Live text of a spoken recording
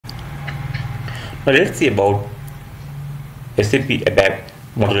Now let's see about SAP abap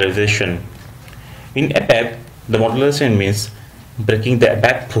modularization. In abap, the modularization means breaking the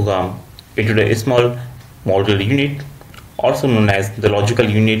abap program into a small module unit, also known as the logical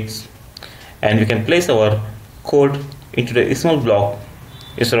units, and we can place our code into a small block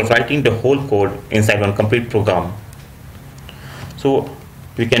instead of writing the whole code inside one complete program. So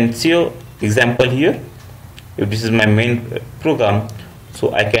we can see an example here. If this is my main program,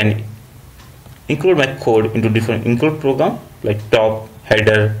 so I can include my code into different include program like top,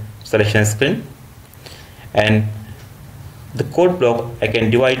 header, selection screen, and the code block I can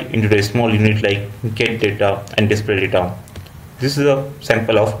divide into a small unit like get data and display data. This is a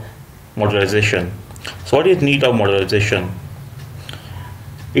sample of modularization. So what is need of modularization?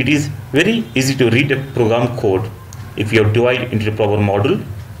 It is very easy to read a program code if you have divided into a proper module.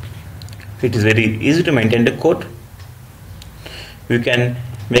 It is very easy to maintain the code. We can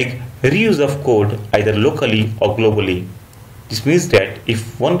make reuse of code either locally or globally. This means that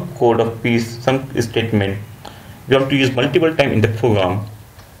if one code of piece, some statement, we want to use multiple times in the program,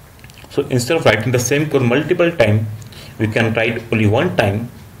 so instead of writing the same code multiple times, we can write only one time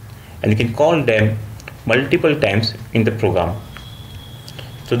and we can call them multiple times in the program.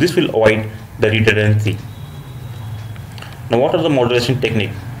 So this will avoid the redundancy. Now what are the modulation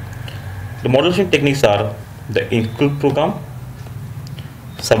techniques? The modulation techniques are the include program,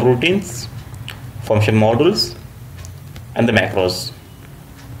 subroutines, function modules, and the macros.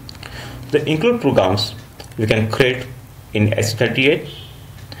 The include programs we can create in S38,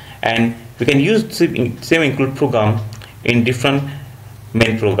 and we can use the same include program in different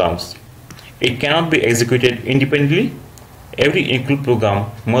main programs. It cannot be executed independently. Every include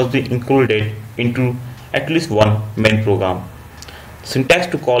program must be included into at least one main program. Syntax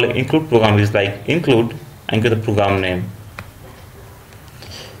to call an include program is like include and give the program name.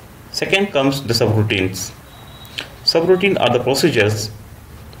 Second comes the subroutines. Subroutines are the procedures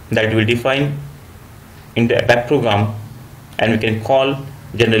that we define in the abap program, and we can call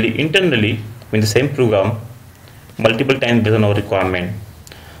generally internally in the same program multiple times based on our requirement.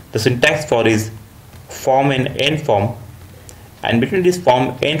 The syntax for is form and end form, and between this form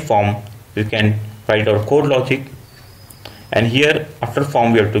and end form we can write our code logic, and here after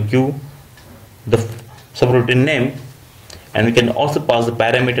form we have to give the subroutine name, and we can also pass the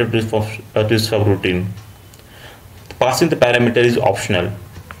parameter to this subroutine. Passing the parameter is optional.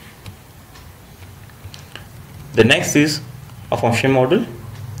 The next is a function module.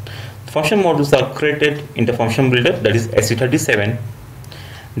 The function modules are created in the function builder, that is SE37.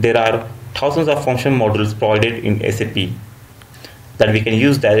 There are thousands of function modules provided in SAP that we can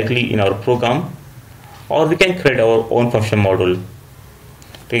use directly in our program, or we can create our own function module.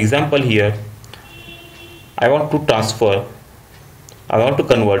 For example, here I want to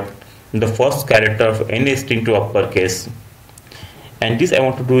convert the first character of any string to uppercase, and this I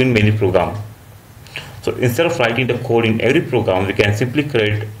want to do in many programs. So instead of writing the code in every program, we can simply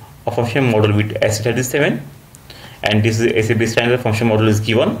create a function module with SE37, and this is SAP standard function module is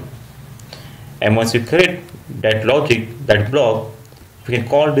given, and once we create that logic, that block, we can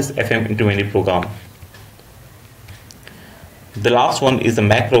call this FM into any program. The last one is the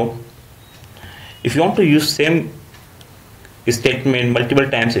macro. If you want to use same statement multiple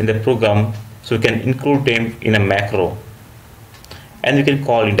times in the program, so we can include them in a macro and we can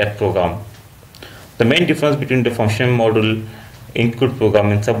call in that program. The main difference between the function module, include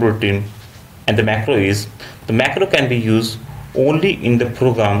program, and subroutine and the macro is the macro can be used only in the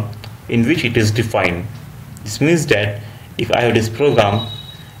program in which it is defined. This means that if I have this program,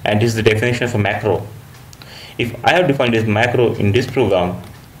 and this is the definition of a macro, if I have defined this macro in this program,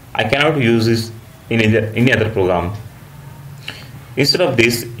 I cannot use this in any other program. Instead of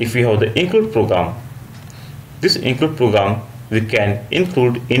this, if we have the include program, this include program we can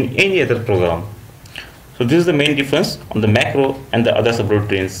include in any other program. So this is the main difference on the macro and the other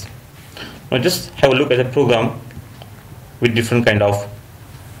subroutines. Now just have a look at the program with different kind of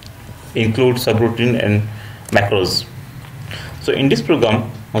include, subroutine, and macros. So in this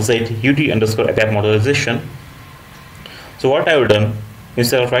program, I said UD_abap modularization. So what I have done,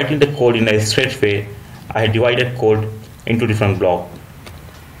 instead of writing the code in a straight way, I have divided code into different blocks.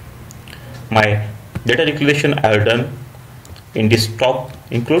 My data declaration I have done in this top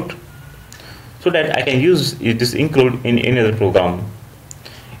include, so that I can use this include in any other program.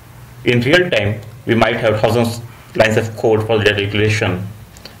 In real time, we might have thousands lines of code for the data declaration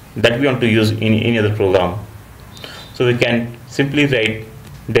that we want to use in any other program. So we can simply write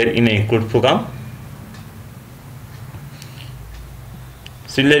there in an include program.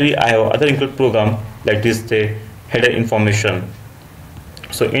 Similarly, I have other include program like this, the header information.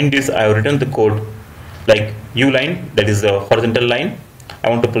 So in this I have written the code like uline, that is the horizontal line. I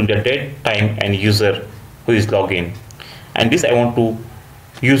want to print the date, time and user who is logged in, and this I want to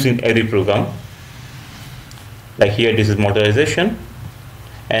use in every program. Like here this is modularization,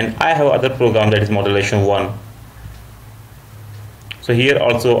 and I have other program that is modulation 1. So here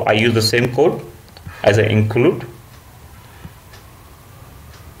also I use the same code as I include.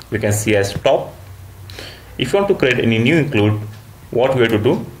 We can see as top. If you want to create any new include, what we have to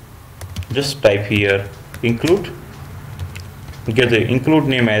do, just type here include, get the include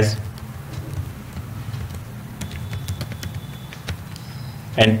name as,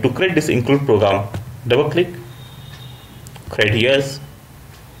 and to create this include program, double click, create yes.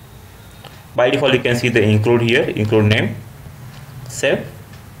 By default you can see the include here, include name, save,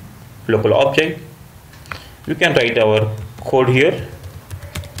 local object. We can write our code here,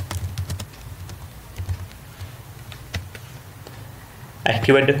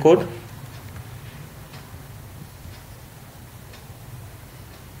 activate the code.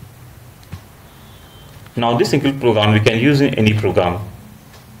 Now this include program we can use in any program.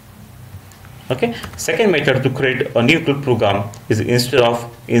 Okay. Second method to create a new include program is, instead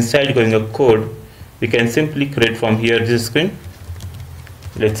of inside going a code, we can simply create from here this screen.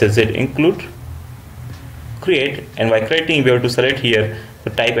 Let's say z include, create, and by creating we have to select here the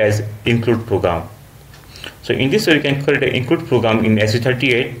type as include program. So in this way we can create an include program in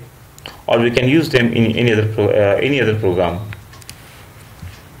SE38, or we can use them in any other program.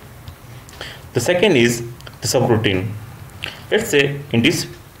 The second is the subroutine. Let's say in this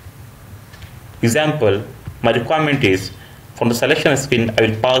example my requirement is, from the selection screen I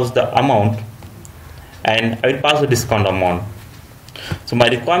will pass the amount and I will pass the discount amount. So my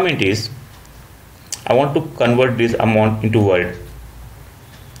requirement is, I want to convert this amount into word,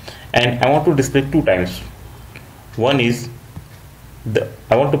 and I want to display 2 times. One is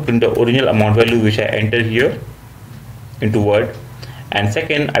I want to print the original amount value which I entered here into word, and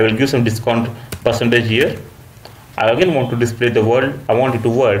second I will give some discount percentage here. I again want to display the word amount into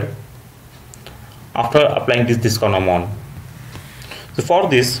word after applying this discount amount. So for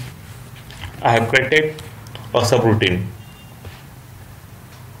this I have created a subroutine,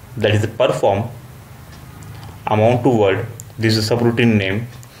 that is the perform amount to word. This is a subroutine name,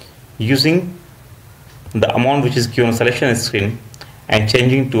 using the amount which is given on selection screen and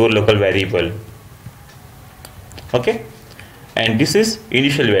changing to a local variable. Okay, and this is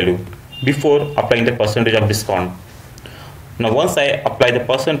initial value before applying the percentage of discount. Now once I apply the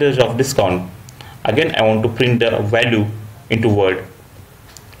percentage of discount, again I want to print the value into word.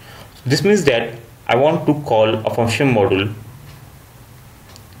 This means that I want to call a function module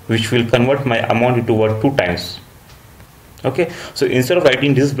which will convert my amount into word 2 times. Okay, so instead of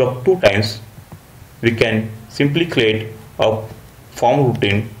writing this block 2 times, we can simply create a form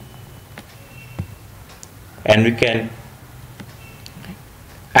routine, and we can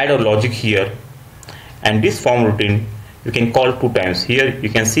add a logic here, and this form routine we can call 2 times. Here you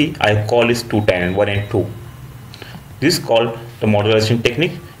can see I call is 2 times, 1 and 2. This is called the modulation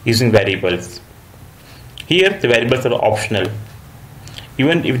technique using variables. Here the variables are optional.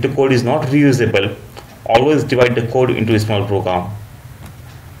 Even if the code is not reusable, always divide the code into a small program.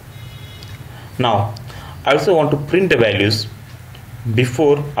 Now I also want to print the values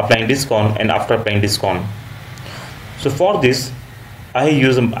before applying discount and after applying discount. So for this I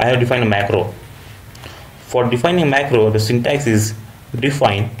have defined a macro. For defining macro, the syntax is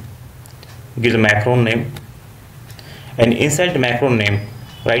define, give the macro name, and inside the macro name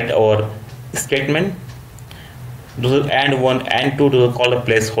write our statement. Those are and 1 and 2 to call the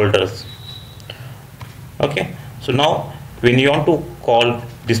placeholders. Okay, so now when you want to call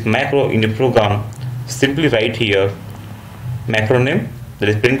this macro in the program, simply write here macro name, that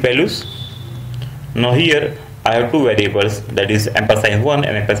is print values. Now here I have 2 variables, that is &1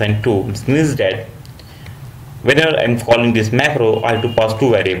 and &2. This means that whenever I am calling this macro, I have to pass 2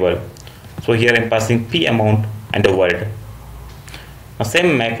 variables. So here I am passing p amount and the word. Now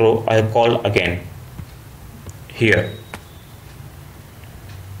same macro I will call again here.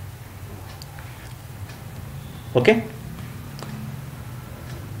 Okay,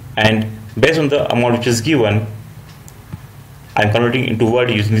 and based on the amount which is given, I am converting into word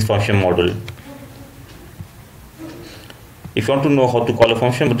using this function module. If you want to know how to call a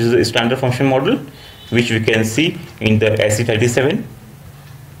function, but this is a standard function model which we can see in the SE37.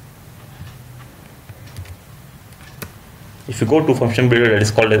 If you go to function builder that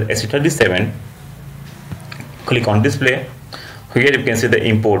is called as SE37, click on display. Here you can see the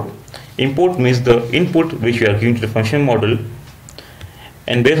import. Import means the input which we are giving to the function model,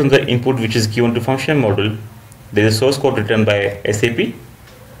 and based on the input which is given to function model, there is a source code written by SAP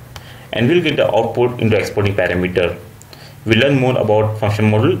and we'll get the output into exporting parameter. We'll learn more about function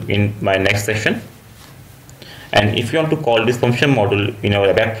module in my next session. And if you want to call this function module in our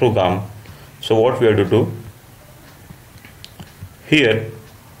ABAP program, so what we have to do here,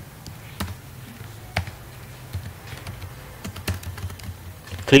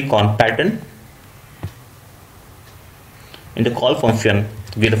 click on pattern. In the call function,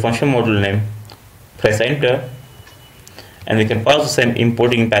 give the function module name, press enter, and we can pass the same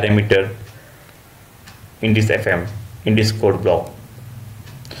importing parameter in this FM, in this code block.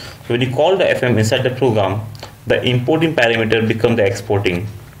 So when you call the FM inside the program, the importing parameter becomes the exporting.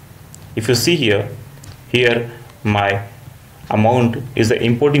 If you see here my amount is the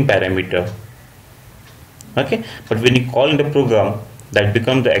importing parameter. Okay, but when you call in the program, that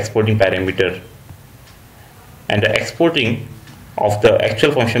becomes the exporting parameter, and the exporting of the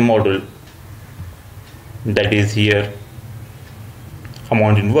actual function module, that is here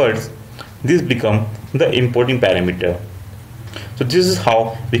amount in words, this become the importing parameter. So this is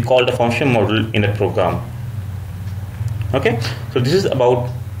how we call the function module in a program. Okay, so this is about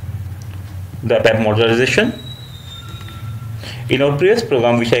the ABAP modularization. In our previous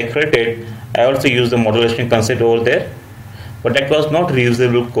program which I created, I also used the modulation concept over there, but that was not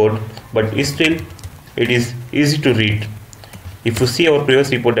reusable code, but still it is easy to read. If you see our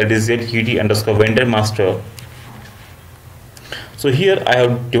previous report, that is ZQT_vendor master. So here I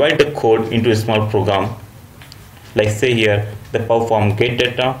have divided the code into a small program, like say here the perform get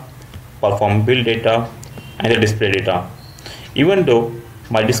data, perform build data, and the display data. Even though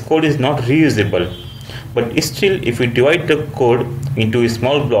this code is not reusable, but still if we divide the code into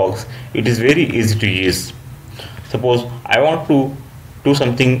small blocks, it is very easy to use. Suppose I want to do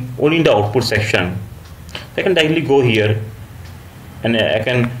something only in the output section, I can directly go here and I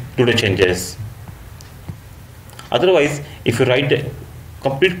can do the changes. Otherwise, if you write the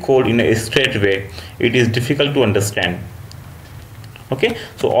complete code in a straight way, it is difficult to understand. Okay,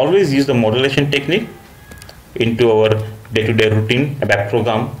 so always use the modulation technique into our day-to-day routine ABAP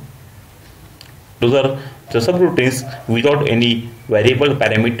program. Those are the subroutines without any variable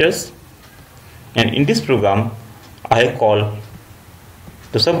parameters, and in this program I have called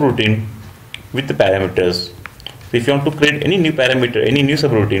the subroutine with the parameters. So if you want to create any new parameter, any new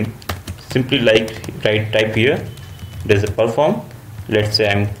subroutine, simply type here, there's a perform. Let's say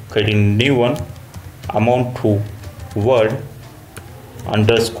I'm creating new one, amount to word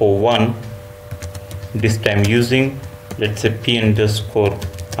 _1, this time using, let's say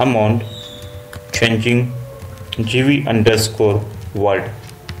p_amount, changing gv_word.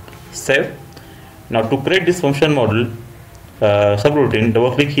 Save. Now to create this function module subroutine,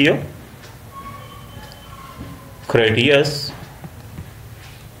 double click here, create yes,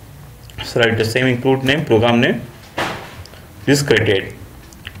 so write the same include name, program name, this created.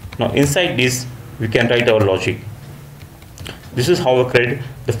 Now inside this we can write our logic. This is how we create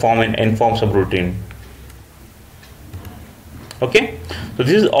the form and end form subroutine. Okay, so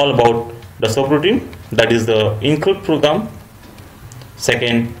this is all about the subroutine, that is the include program.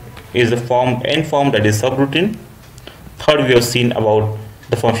 Second is the form end form, that is subroutine. Third, we have seen about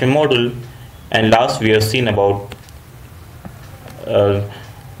the function module, and last we have seen about the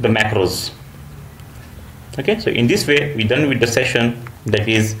macros. Okay, so in this way we done with the session, that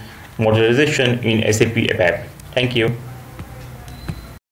is modularization in SAP ABAP. Thank you.